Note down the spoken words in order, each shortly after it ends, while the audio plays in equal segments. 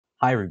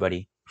Hi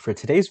everybody. For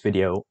today's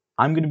video,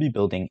 I'm going to be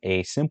building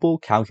a simple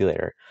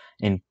calculator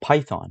in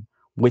Python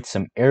with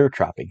some error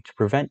trapping to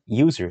prevent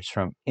users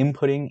from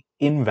inputting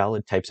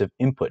invalid types of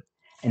input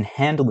and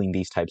handling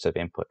these types of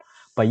input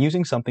by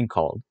using something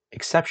called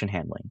exception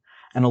handling.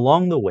 And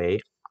along the way,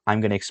 I'm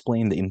going to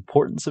explain the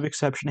importance of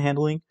exception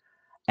handling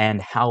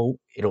and how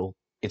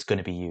it's going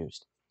to be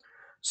used.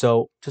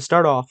 So to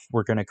start off,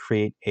 we're going to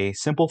create a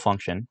simple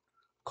function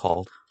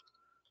called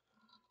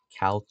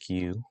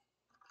calculator.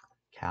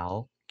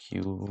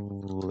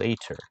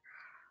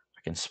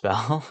 I can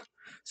spell.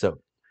 So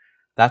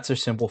that's our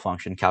simple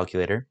function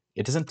calculator.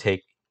 It doesn't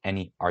take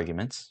any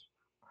arguments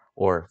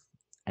or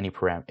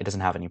it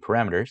doesn't have any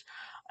parameters.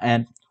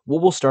 And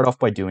what we'll start off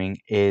by doing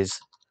is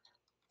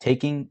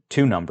taking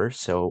two numbers,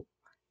 so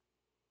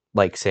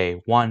like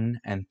say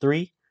 1 and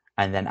 3,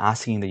 and then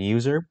asking the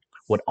user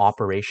what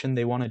operation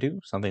they want to do.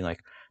 Something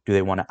like, do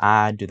they want to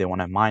add, do they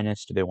want to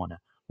minus, do they want to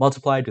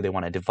multiply, do they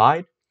want to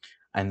divide,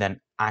 and then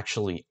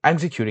actually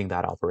executing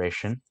that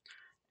operation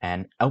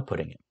and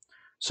outputting it.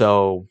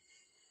 So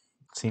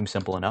seems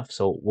simple enough.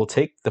 So we'll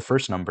take the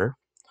first number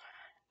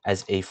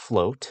as a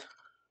float.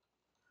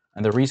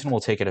 And the reason we'll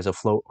take it as a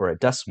float or a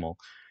decimal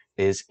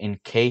is in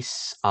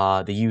case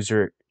the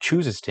user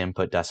chooses to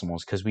input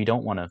decimals, because we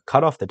don't want to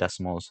cut off the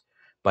decimals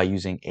by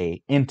using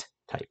a int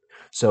type.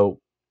 So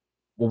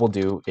what we'll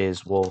do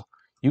is we'll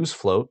use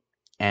float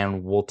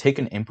and we'll take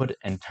an input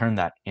and turn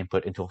that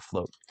input into a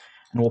float.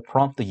 And we'll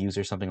prompt the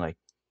user something like,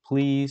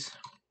 please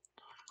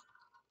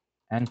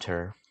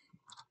enter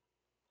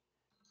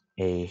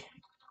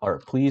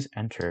please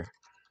enter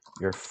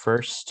your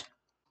first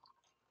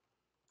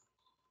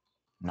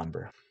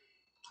number.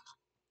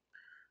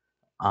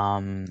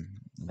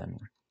 Then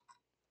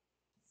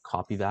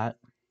copy that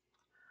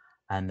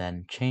and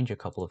then change a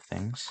couple of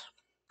things.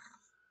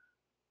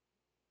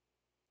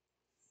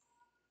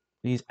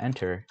 Please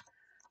enter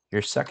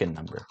your second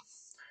number.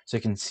 So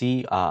you can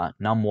see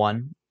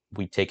num1,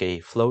 we take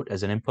a float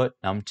as an input.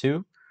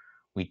 Num2,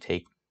 we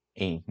take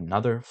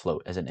another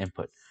float as an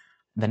input.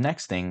 The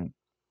next thing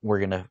we're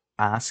going to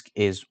ask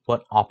is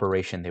what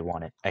operation they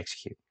want to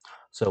execute.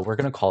 So we're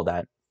going to call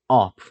that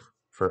op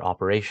for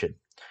operation.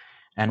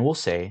 And we'll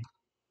say,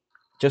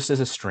 just as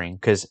a string,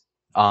 because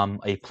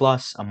a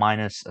plus, a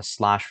minus, a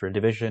slash for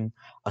division,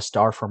 a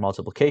star for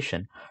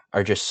multiplication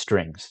are just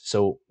strings.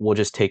 So we'll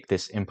just take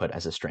this input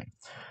as a string.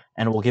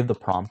 And we'll give the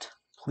prompt,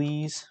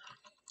 please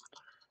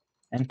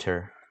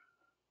enter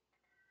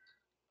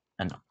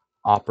an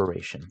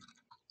operation.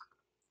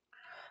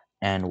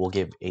 And we'll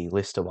give a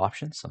list of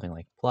options, something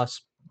like plus,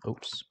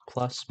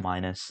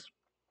 minus,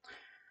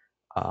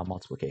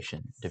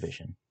 multiplication,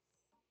 division,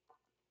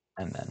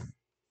 and then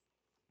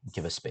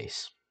give a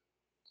space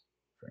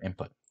for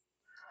input.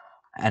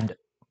 And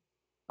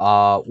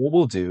what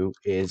we'll do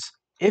is,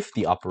 if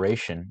the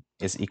operation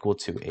is equal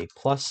to a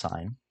plus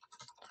sign,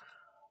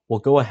 we'll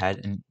go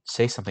ahead and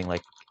say something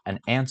like an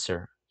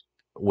answer,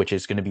 which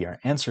is going to be our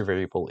answer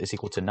variable, is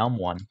equal to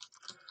num1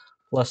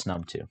 plus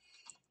num2.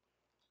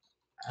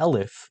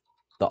 If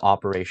the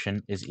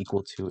operation is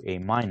equal to a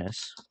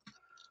minus,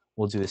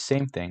 we'll do the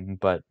same thing,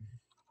 but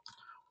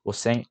we'll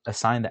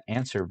assign the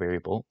answer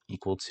variable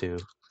equal to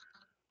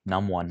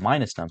num1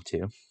 minus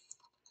num2.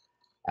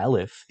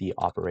 If the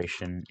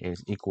operation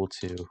is equal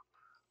to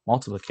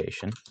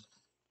multiplication,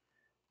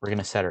 we're going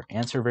to set our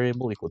answer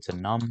variable equal to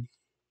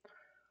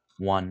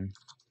num1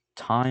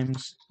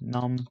 times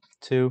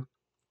num2.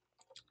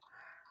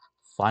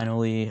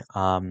 Finally,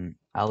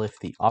 if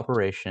the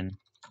operation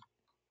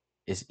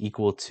is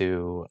equal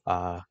to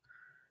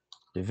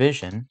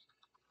division,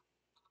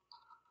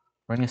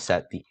 we're going to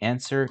set the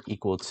answer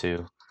equal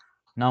to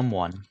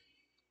num1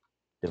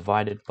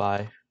 divided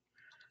by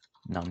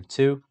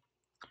num2.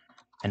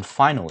 And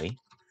finally,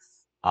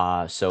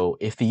 so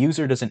if the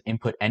user doesn't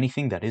input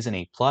anything that isn't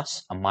a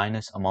plus, a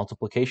minus, a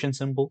multiplication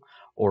symbol,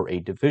 or a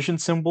division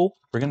symbol,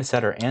 we're going to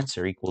set our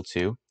answer equal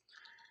to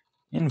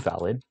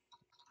invalid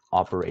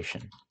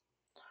operation.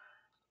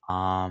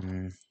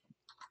 And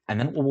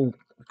then what we'll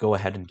go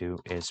ahead and do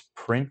is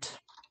print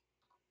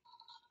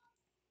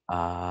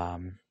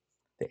the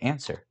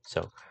answer.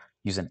 So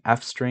use an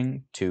F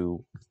string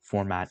to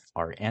format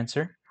our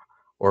answer,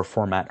 or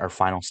format our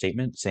final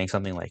statement, saying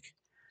something like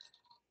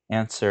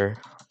answer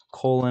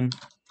colon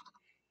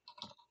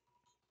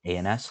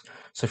ANS.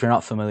 So if you're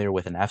not familiar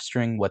with an F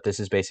string, what this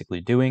is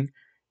basically doing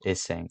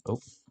is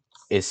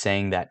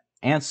saying that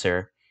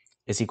answer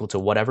is equal to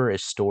whatever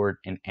is stored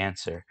in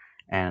answer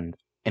and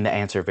in the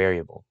answer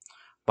variable,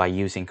 by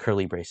using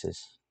curly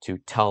braces to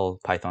tell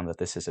Python that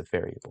this is a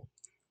variable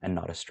and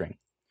not a string.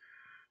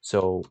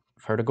 So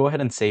if I were to go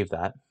ahead and save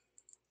that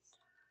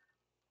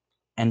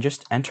and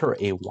just enter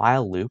a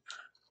while loop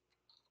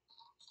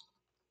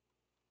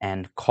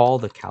and call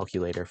the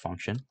calculator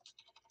function,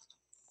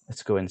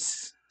 let's go and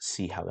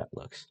see how that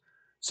looks.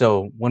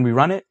 So when we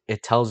run it,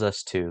 it tells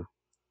us to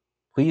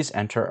please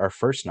enter our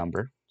first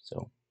number.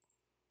 So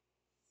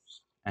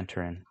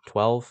enter in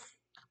 12,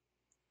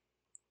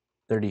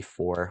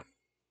 34.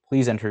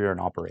 Please enter an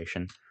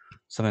operation,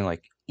 something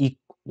like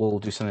we'll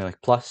do something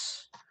like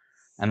plus,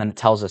 and then it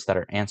tells us that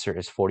our answer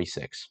is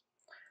 46.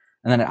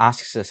 And then it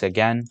asks us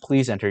again,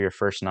 please enter your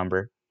first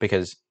number,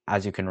 because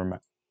as you can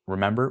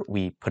remember,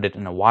 we put it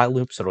in a while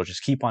loop, so it'll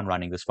just keep on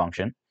running this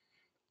function.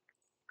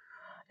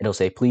 It'll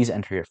say, please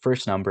enter your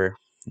first number.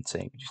 Let's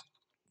say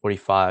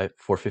 45,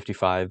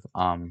 455,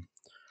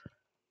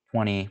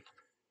 20,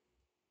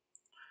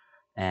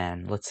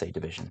 and let's say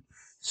division.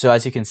 So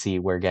as you can see,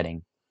 we're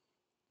getting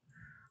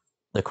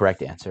the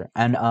correct answer.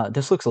 And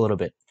this looks a little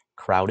bit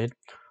crowded.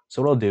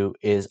 So what I'll do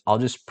is I'll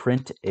just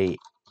print an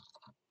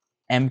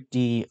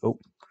empty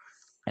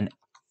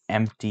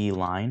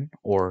line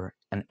or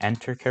an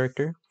enter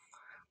character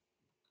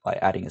by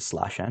adding a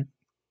 /n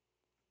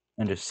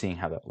and just seeing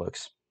how that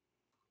looks.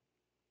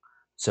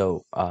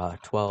 So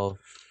 12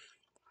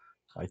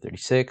 by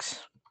 36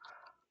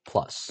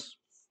 plus,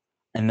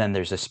 and then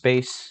there's a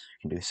space.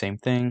 You can do the same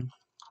thing.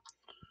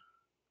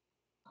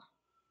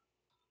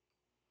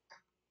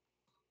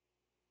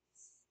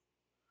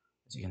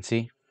 As you can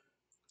see,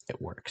 it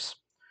works.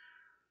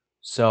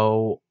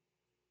 So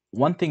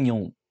one thing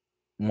you'll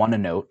want to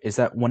note is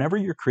that whenever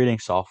you're creating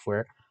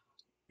software,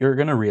 you're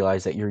going to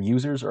realize that your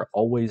users are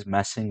always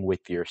messing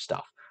with your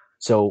stuff.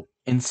 So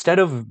instead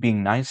of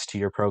being nice to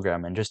your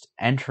program and just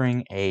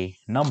entering a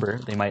number,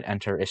 they might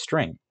enter a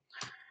string.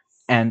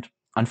 And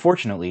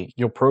unfortunately,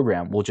 your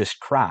program will just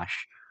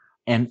crash.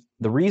 And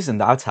the reason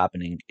that's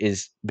happening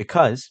is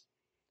because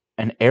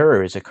an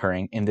error is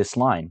occurring in this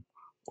line.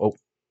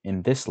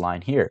 In this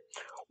line here,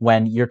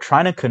 when you're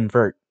trying to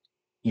convert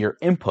your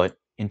input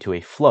into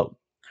a float.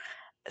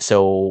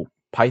 So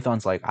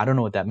Python's like, I don't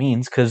know what that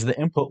means because the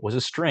input was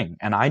a string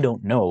and I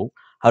don't know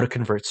how to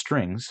convert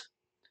strings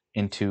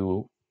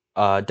into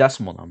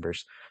decimal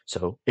numbers.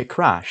 So it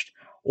crashed.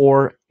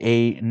 Or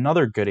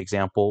another good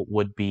example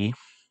would be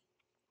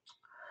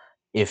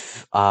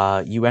if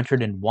you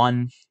entered in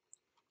 1,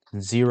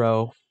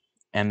 0,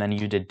 and then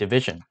you did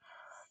division.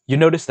 You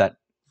notice that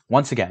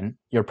once again,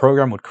 your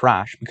program would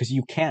crash because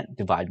you can't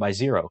divide by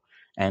 0.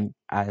 And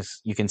as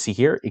you can see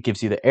here, it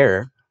gives you the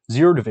error,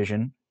 0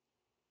 division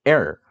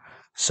error.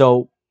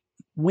 So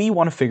we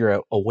want to figure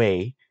out a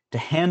way to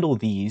handle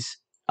these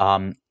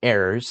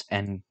errors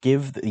and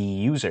give the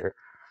user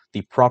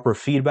the proper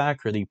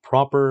feedback or the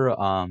proper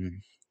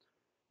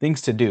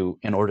things to do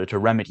in order to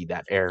remedy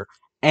that error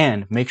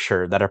and make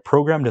sure that our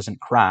program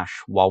doesn't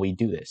crash while we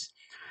do this.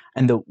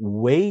 And the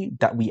way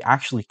that we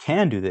actually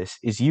can do this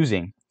is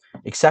using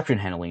exception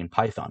handling in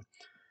Python.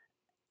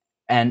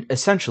 And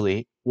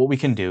essentially, what we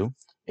can do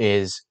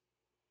is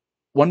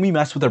when we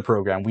mess with our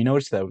program, we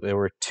notice that there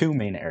were two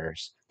main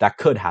errors that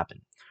could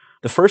happen.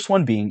 The first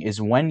one being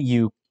is when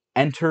you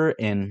enter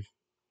in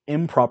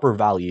improper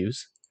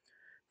values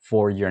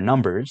for your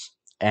numbers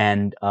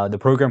and the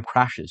program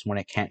crashes when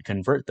it can't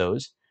convert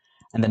those.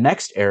 And the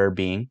next error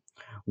being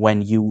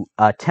when you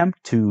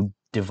attempt to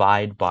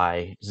divide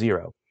by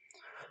 0.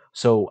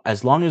 So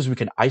as long as we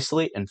can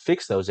isolate and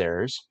fix those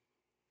errors,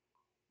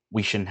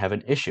 we shouldn't have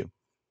an issue.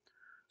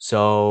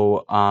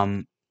 So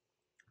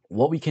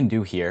what we can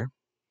do here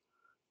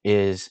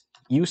is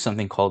use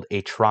something called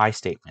a try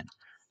statement.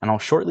 And I'll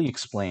shortly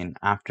explain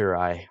after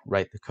I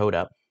write the code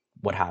up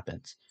what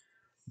happens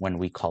when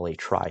we call a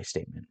try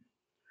statement.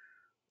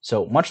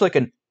 So much like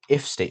an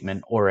if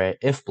statement or an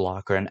if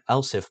block or an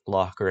else if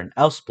block or an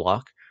else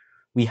block,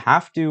 we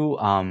have to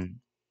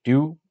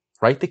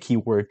write the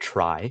keyword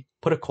try,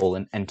 put a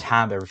colon, and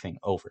tab everything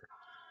over.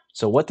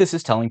 So what this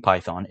is telling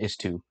Python is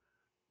to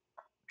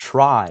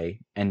try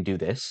and do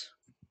this.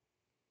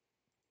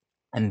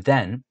 And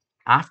then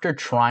after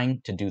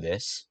trying to do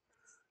this,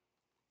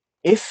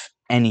 if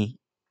any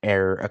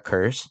error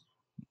occurs,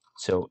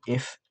 so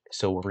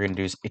what we're going to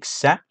do is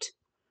except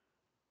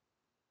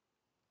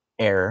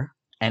error.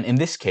 And in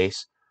this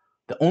case,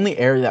 the only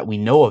error that we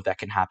know of that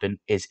can happen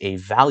is a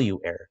value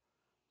error.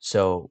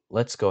 So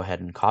let's go ahead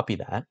and copy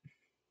that.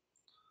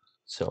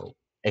 So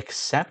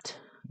accept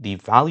the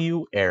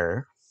value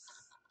error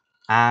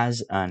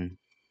as an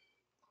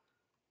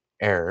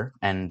error,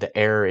 and the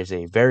error is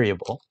a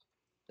variable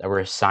that we're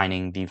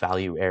assigning the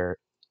value error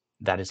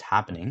that is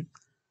happening.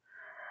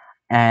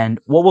 And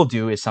what we'll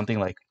do is something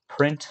like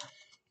print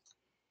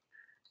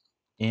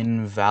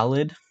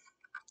invalid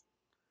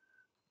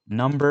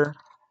number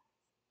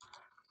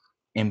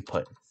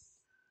input.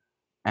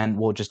 And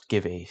we'll just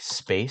give a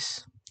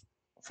space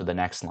for the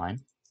next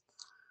line.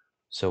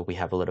 So we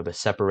have a little bit of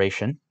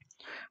separation.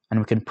 And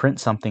we can print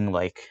something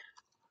like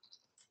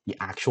the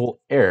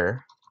actual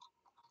error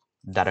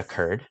that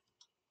occurred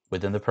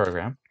within the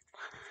program.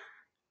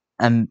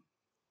 And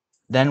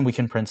then we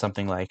can print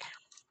something like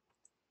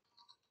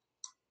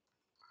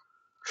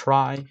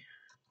try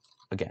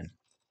again.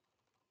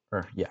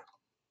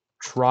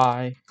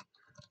 Try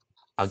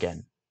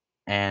again.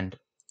 And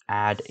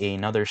add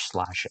another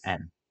 /n.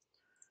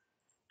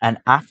 And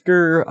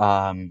after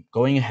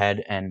going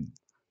ahead and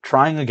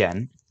trying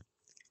again,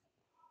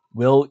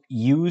 we'll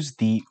use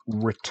the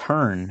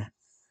return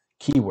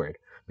keyword,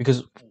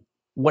 because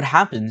what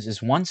happens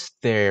is once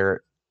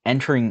they're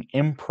entering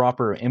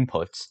improper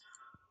inputs,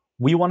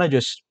 we want to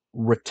just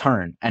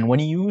return. And when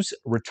you use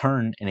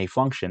return in a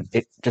function,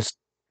 it just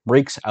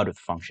breaks out of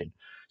the function.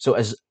 So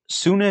as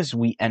soon as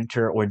we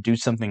enter or do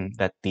something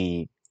that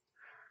the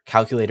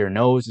calculator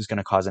knows is going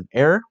to cause an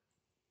error,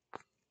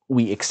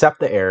 we accept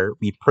the error,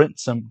 we print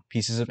some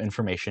pieces of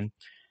information,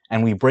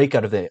 and we break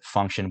out of the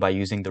function by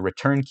using the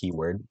return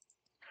keyword.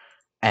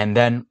 And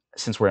then,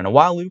 since we're in a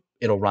while loop,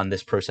 it'll run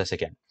this process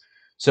again.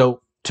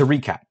 So to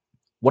recap,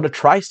 what a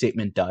try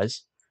statement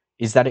does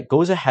is that it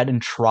goes ahead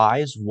and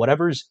tries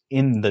whatever's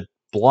in the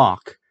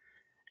block,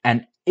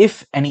 and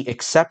if any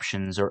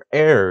exceptions or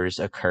errors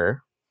occur,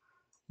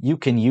 you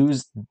can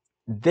use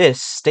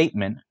this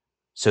statement,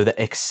 so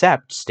the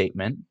except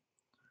statement,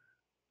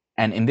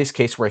 and in this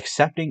case, we're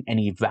accepting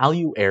any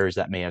value errors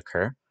that may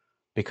occur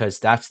because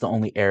that's the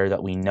only error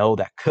that we know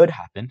that could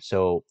happen.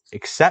 So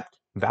accept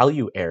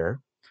value error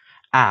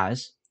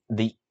as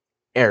the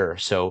error.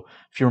 So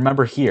if you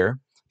remember here,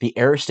 the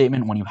error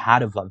statement when you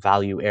had a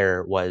value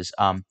error was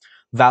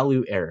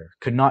value error,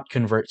 could not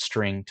convert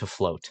string to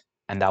float,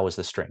 and that was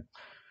the string.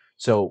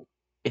 So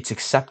it's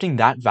accepting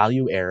that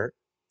value error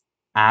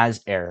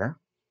as error.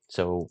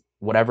 So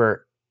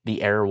whatever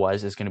the error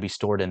was is going to be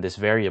stored in this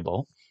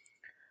variable,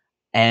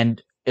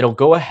 and it'll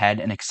go ahead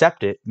and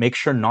accept it, make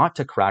sure not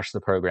to crash the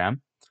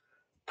program,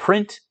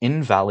 print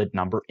invalid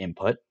number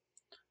input,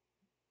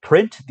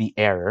 print the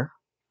error,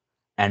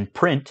 and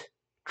print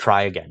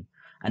try again.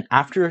 And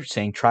after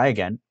saying try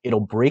again,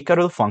 it'll break out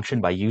of the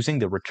function by using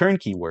the return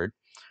keyword,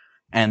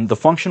 and the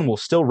function will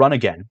still run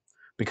again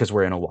because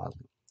we're in a while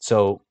loop.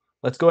 So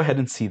let's go ahead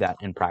and see that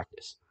in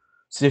practice.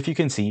 So if you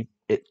can see,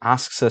 it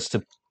asks us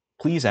to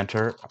please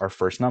enter our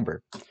first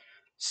number.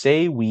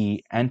 Say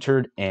we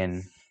entered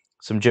in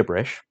some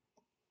gibberish,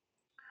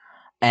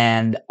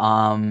 and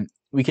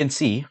we can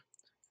see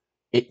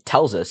it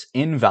tells us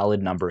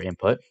invalid number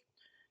input,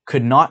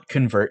 could not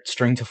convert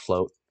string to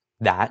float,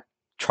 that,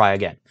 try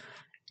again.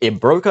 It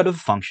broke out of the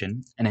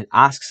function, and it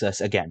asks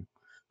us again,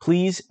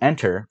 please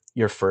enter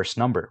your first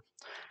number.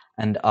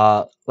 And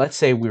let's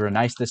say we were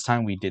nice this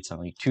time, we did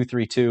something like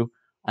 232,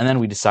 and then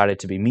we decided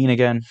to be mean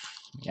again.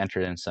 We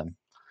entered in some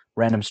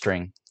random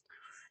string.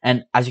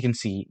 And as you can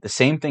see, the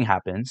same thing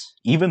happens,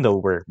 even though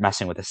we're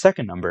messing with a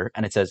second number,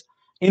 and it says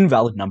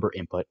invalid number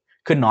input,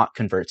 could not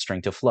convert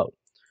string to float.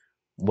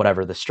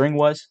 Whatever the string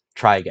was,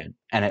 try again.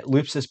 And it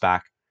loops us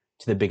back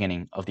to the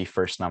beginning of the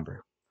first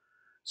number.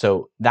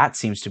 So that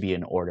seems to be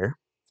in order.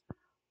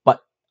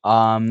 But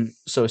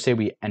so say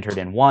we entered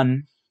in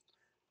 1,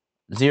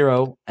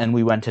 0, and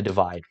we went to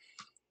divide.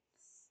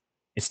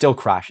 It still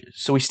crashes.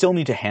 So we still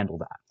need to handle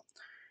that.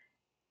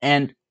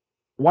 And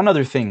one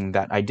other thing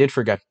that I did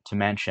forget to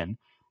mention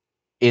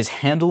is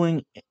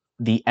handling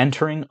the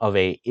entering of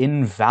a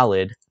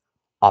invalid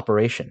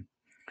operation.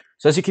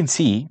 So as you can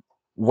see,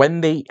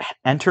 when they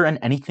enter in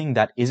anything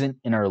that isn't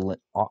in our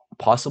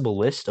possible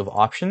list of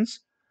options,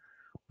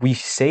 we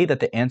say that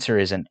the answer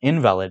is an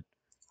invalid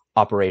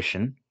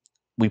operation,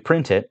 we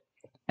print it,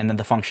 and then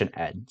the function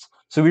ends.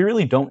 So we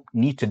really don't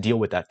need to deal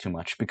with that too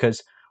much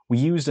because we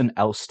used an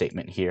else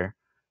statement here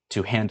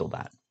to handle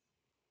that.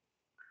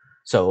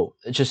 So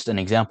just an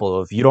example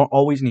of, you don't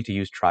always need to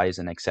use tries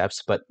and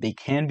accepts, but they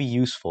can be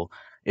useful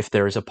if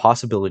there is a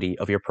possibility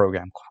of your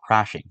program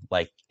crashing,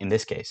 like in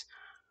this case.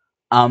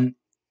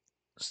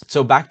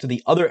 So back to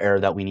the other error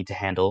that we need to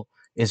handle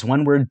is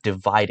when we're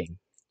dividing.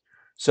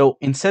 So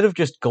instead of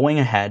just going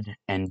ahead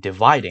and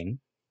dividing,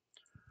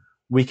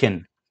 we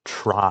can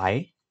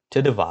try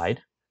to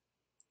divide,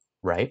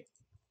 right?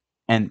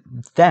 And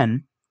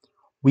then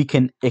we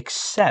can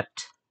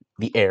accept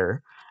the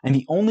error. And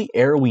the only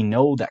error we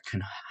know that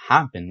can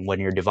happen when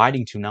you're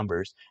dividing two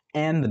numbers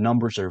and the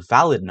numbers are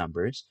valid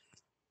numbers,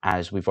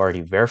 as we've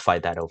already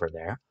verified that over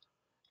there,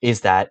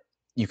 is that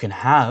you can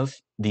have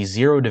the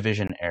zero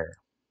division error.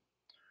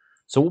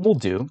 So what we'll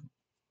do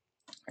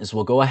is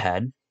we'll go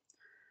ahead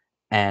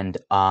and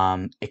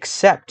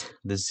accept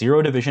the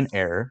zero division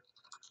error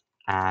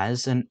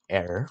as an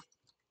error,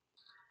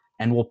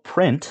 and we'll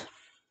print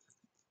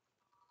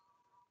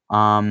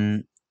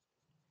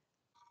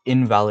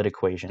invalid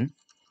equation,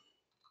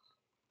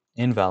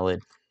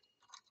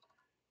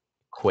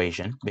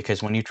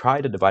 because when you try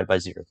to divide by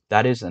 0,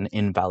 that is an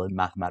invalid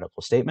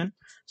mathematical statement.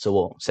 So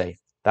we'll say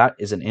that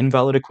is an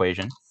invalid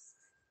equation,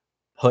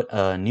 put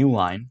a new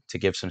line to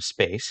give some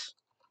space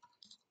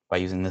by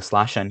using the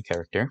 /n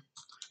character,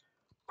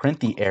 print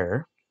the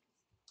error,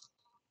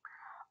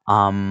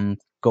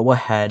 go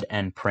ahead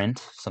and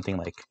print something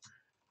like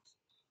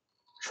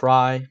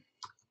try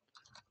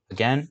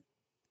again,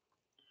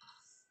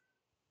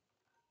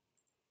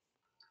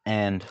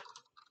 and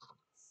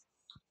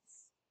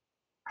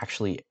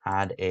actually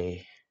add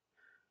a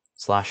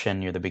 /n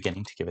near the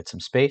beginning to give it some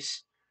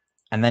space,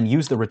 and then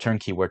use the return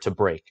keyword to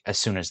break as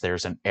soon as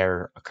there's an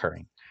error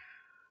occurring.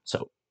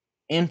 So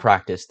in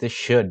practice, this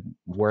should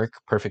work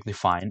perfectly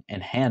fine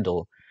and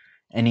handle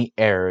any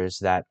errors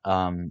that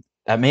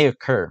that may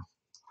occur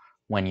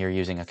when you're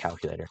using a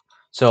calculator.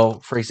 So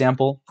for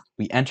example,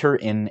 we enter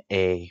in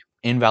a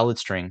invalid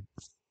string,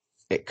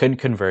 it couldn't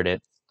convert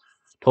it,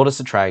 told us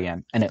to try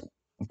again, and it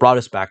brought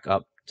us back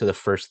up to the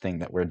first thing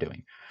that we're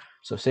doing.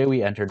 So say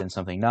we entered in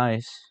something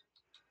nice,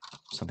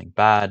 something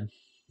bad,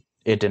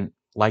 it didn't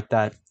like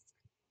that.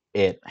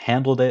 It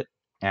handled it,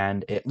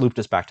 and it looped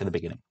us back to the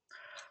beginning.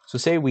 So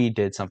say we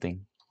did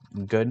something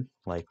good,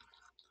 like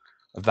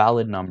a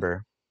valid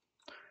number,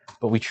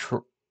 but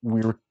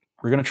we're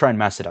going to try and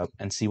mess it up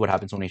and see what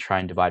happens when we try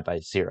and divide by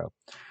 0.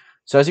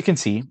 So as you can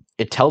see,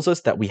 it tells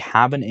us that we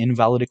have an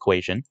invalid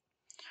equation,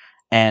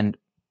 and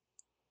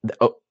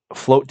the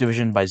float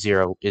division by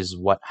 0 is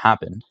what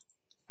happened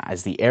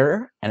as the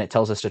error, and it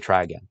tells us to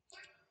try again.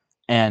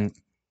 And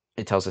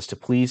it tells us to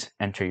please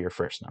enter your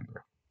first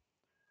number.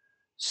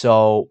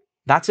 So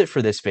that's it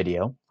for this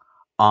video.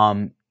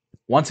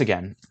 Once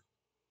again,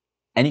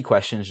 any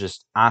questions,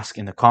 just ask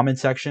in the comment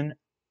section,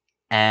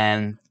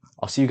 and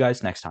I'll see you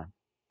guys next time.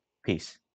 Peace.